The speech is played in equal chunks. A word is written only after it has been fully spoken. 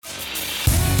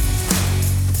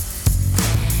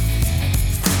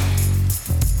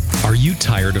Are you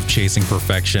tired of chasing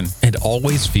perfection and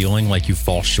always feeling like you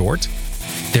fall short?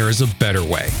 There is a better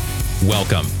way.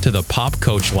 Welcome to the Pop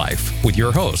Coach Life with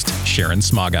your host, Sharon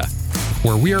Smaga,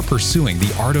 where we are pursuing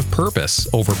the art of purpose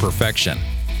over perfection.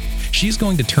 She's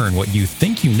going to turn what you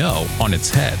think you know on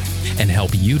its head and help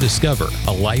you discover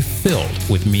a life filled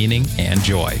with meaning and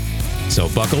joy. So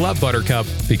buckle up, Buttercup,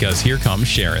 because here comes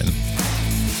Sharon.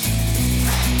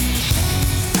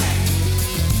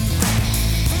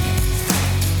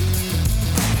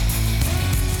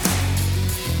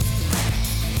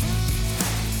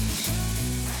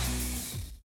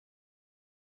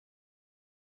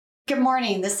 Good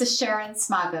morning. This is Sharon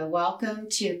Smaga. Welcome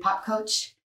to Pop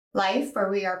Coach Life, where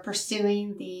we are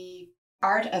pursuing the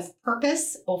art of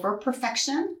purpose over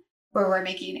perfection, where we're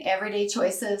making everyday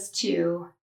choices to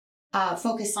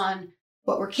focus on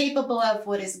what we're capable of,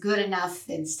 what is good enough,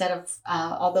 instead of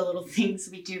all the little things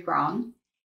we do wrong.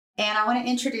 And I want to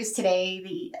introduce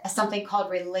today something called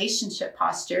relationship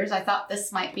postures. I thought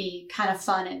this might be kind of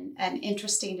fun and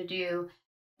interesting to do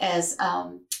as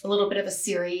a little bit of a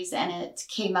series, and it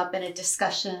came up in a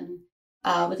discussion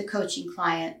with a coaching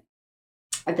client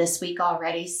this week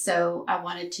already. So I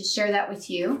wanted to share that with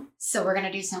you. So we're going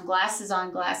to do some glasses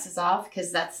on, glasses off,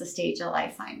 because that's the stage of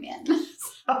life I'm in.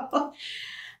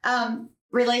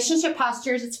 Relationship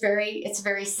postures, it's a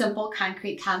very simple,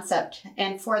 concrete concept.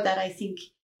 And for that, I think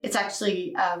it's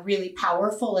actually really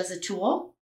powerful as a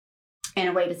tool and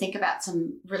a way to think about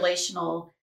some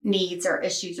relational needs or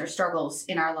issues or struggles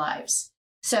in our lives.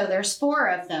 So there's 4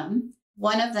 of them.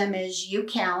 One of them is you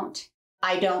count,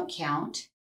 I don't count.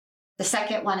 The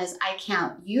second one is I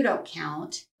count, you don't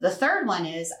count. The third one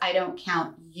is I don't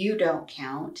count, you don't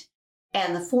count.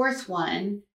 And the fourth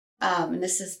one, and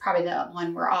this is probably the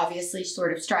one we're obviously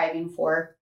sort of striving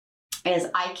for, is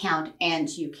I count and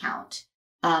you count.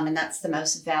 And that's the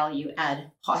most value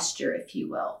add posture, if you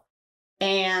will.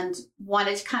 And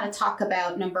wanted to kind of talk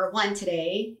about number 1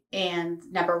 today. And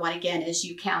number 1 again is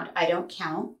you count, I don't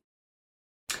count.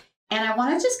 And I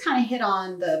want to just kind of hit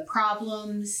on the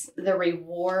problems, the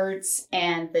rewards,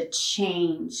 and the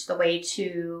change, the way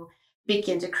to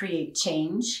begin to create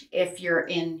change if you're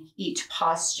in each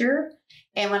posture.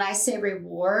 And when I say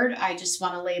reward, I just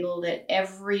want to label that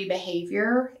every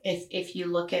behavior, if you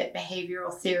look at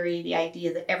behavioral theory, the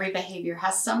idea that every behavior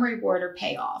has some reward or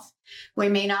payoff. We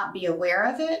may not be aware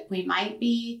of it. It might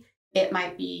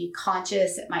be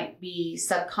conscious, it might be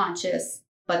subconscious,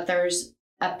 but there's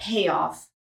a payoff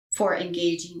for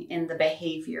engaging in the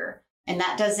behavior. And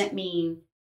that doesn't mean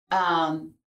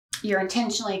you're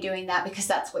intentionally doing that because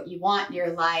that's what you want in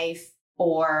your life,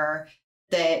 or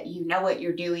that you know what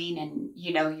you're doing and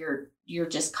you're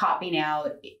just copying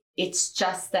out. It's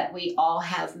just that we all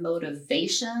have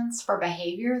motivations for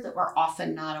behavior that we're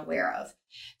often not aware of.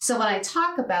 So when I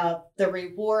talk about the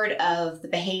reward of the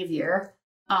behavior,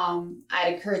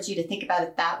 I'd encourage you to think about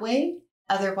it that way.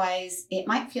 Otherwise, it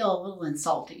might feel a little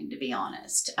insulting, to be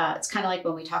honest. It's kind of like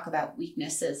when we talk about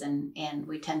weaknesses and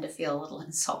we tend to feel a little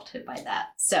insulted by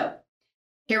that. So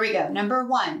here we go. Number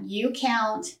 1, you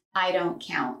count, I don't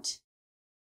count.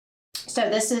 So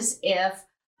this is if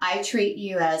I treat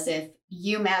you as if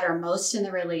you matter most in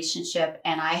the relationship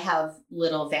and I have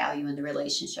little value in the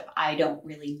relationship. I don't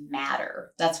really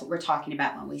matter. That's what we're talking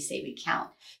about when we say we count.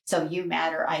 So you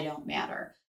matter, I don't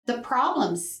matter.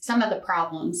 Some of the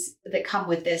problems that come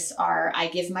with this are I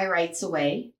give my rights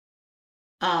away.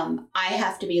 I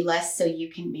have to be less so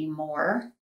you can be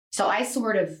more. So I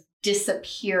sort of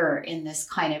disappear in this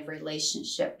kind of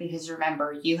relationship because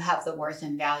remember, you have the worth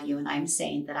and value and I'm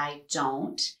saying that I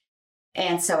don't.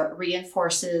 And so it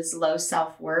reinforces low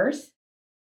self-worth.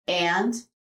 And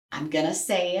I'm going to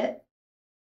say it,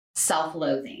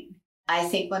 self-loathing. I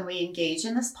think when we engage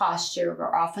in this posture,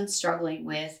 we're often struggling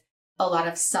with a lot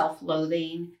of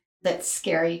self-loathing that's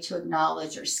scary to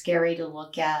acknowledge or scary to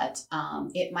look at.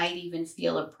 It might even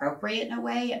feel appropriate in a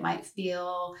way. It might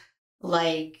feel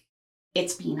like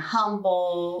it's being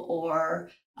humble or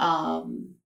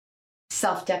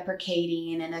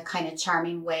self-deprecating in a kind of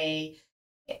charming way.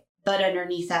 But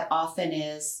underneath that often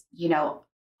is,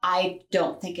 I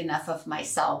don't think enough of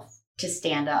myself to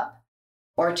stand up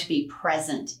or to be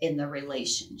present in the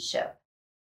relationship.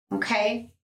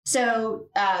 Okay? So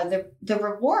the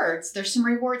rewards, there's some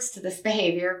rewards to this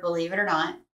behavior, believe it or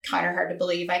not. Kind of hard to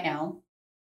believe, I know.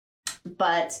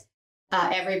 But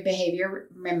every behavior,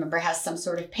 remember, has some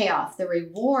sort of payoff. The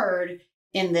reward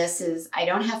in this is I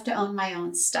don't have to own my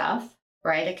own stuff,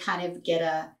 right? I'm kind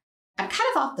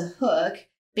of off the hook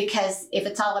because if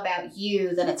it's all about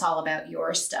you, then it's all about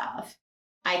your stuff.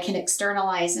 I can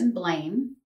externalize and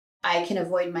blame. I can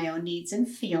avoid my own needs and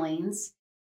feelings.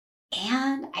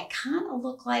 And I kind of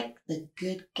look like the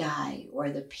good guy or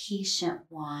the patient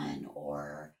one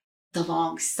or the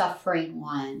long-suffering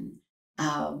one.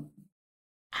 I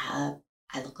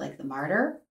look like the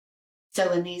martyr.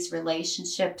 So in these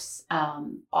relationships,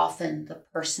 often the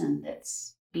person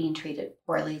that's being treated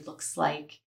poorly looks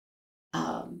like,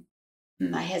 I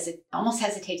almost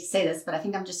hesitate to say this, but I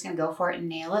think I'm just going to go for it and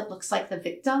nail it. Looks like the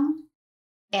victim.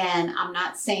 And I'm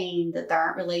not saying that there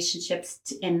aren't relationships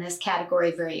in this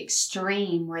category very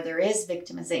extreme where there is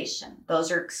victimization.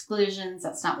 Those are exclusions.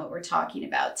 That's not what we're talking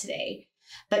about today.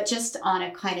 But just on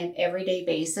a kind of everyday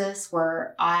basis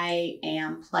where I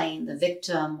am playing the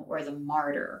victim or the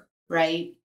martyr,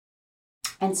 right?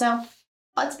 And so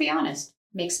let's be honest,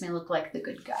 makes me look like the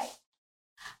good guy.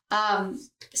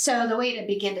 So the way to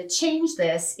begin to change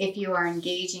this, if you are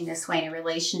engaging this way in a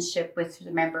relationship with,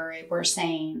 remember, we're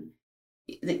saying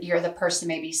that you're the person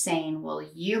maybe saying, well,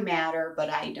 you matter, but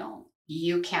I don't.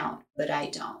 You count, but I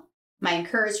don't. My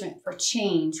encouragement for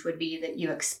change would be that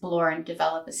you explore and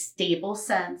develop a stable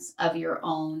sense of your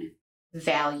own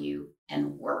value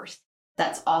and worth.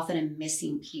 That's often a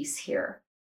missing piece here.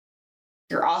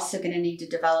 You're also going to need to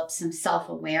develop some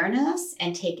self-awareness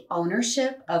and take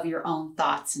ownership of your own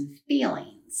thoughts and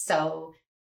feelings. So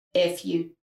if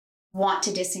you want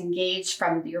to disengage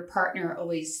from your partner,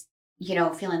 always,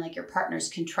 feeling like your partner's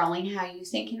controlling how you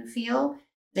think and feel,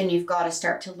 then you've got to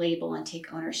start to label and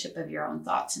take ownership of your own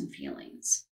thoughts and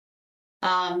feelings.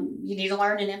 You need to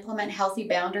learn and implement healthy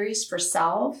boundaries for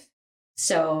self.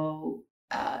 So,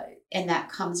 and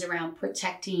that comes around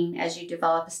protecting. As you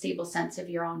develop a stable sense of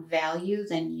your own value,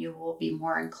 then you will be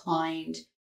more inclined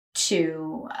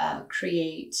to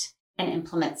create and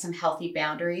implement some healthy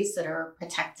boundaries that are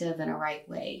protective in a right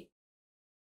way.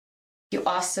 You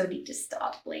also need to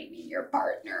stop blaming your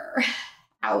partner.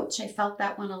 Ouch, I felt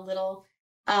that one a little.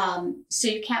 So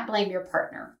you can't blame your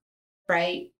partner,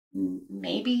 right?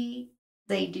 Maybe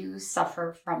they do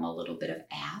suffer from a little bit of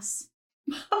ass.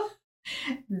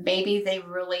 Maybe they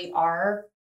really are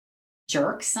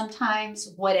jerks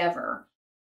sometimes, whatever.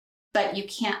 But you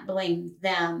can't blame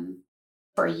them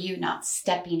for you not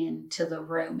stepping into the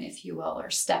room, if you will, or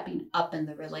stepping up in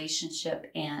the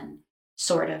relationship and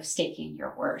sort of staking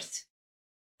your worth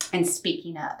and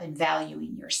speaking up and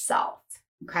valuing yourself.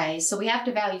 Okay, so we have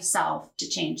to value self to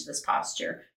change this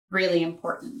posture. Really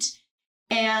important.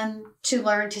 And to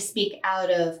learn to speak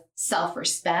out of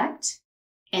self-respect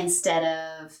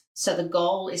so the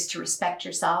goal is to respect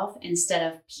yourself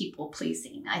instead of people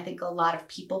pleasing. I think a lot of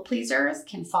people pleasers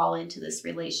can fall into this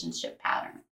relationship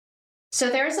pattern. So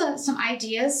there's some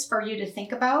ideas for you to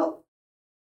think about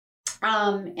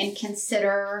and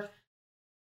consider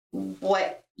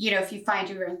what, if you find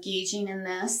you're engaging in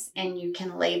this and you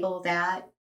can label that,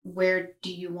 where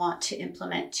do you want to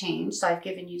implement change? So I've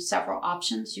given you several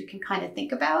options you can kind of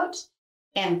think about.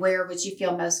 And where would you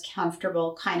feel most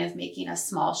comfortable kind of making a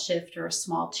small shift or a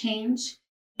small change?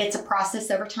 It's a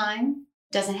process over time.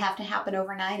 Doesn't have to happen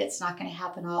overnight. It's not going to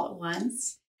happen all at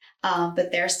once.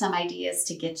 But there's some ideas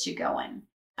to get you going.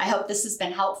 I hope this has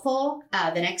been helpful.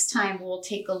 The next time we'll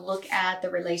take a look at the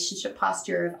relationship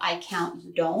posture of I count,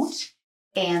 you don't.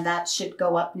 And that should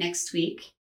go up next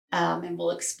week. And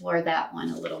we'll explore that one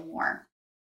a little more.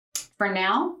 For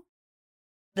now,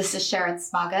 this is Sharon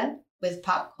Smaga with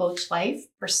Pop Coach Life,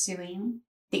 pursuing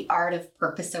the art of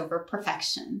purpose over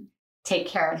perfection. Take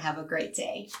care and have a great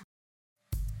day.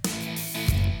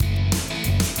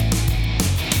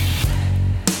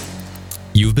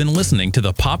 You've been listening to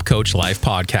the Pop Coach Life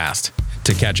podcast.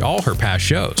 To catch all her past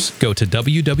shows, go to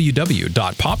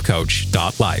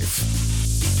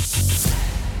www.popcoach.life.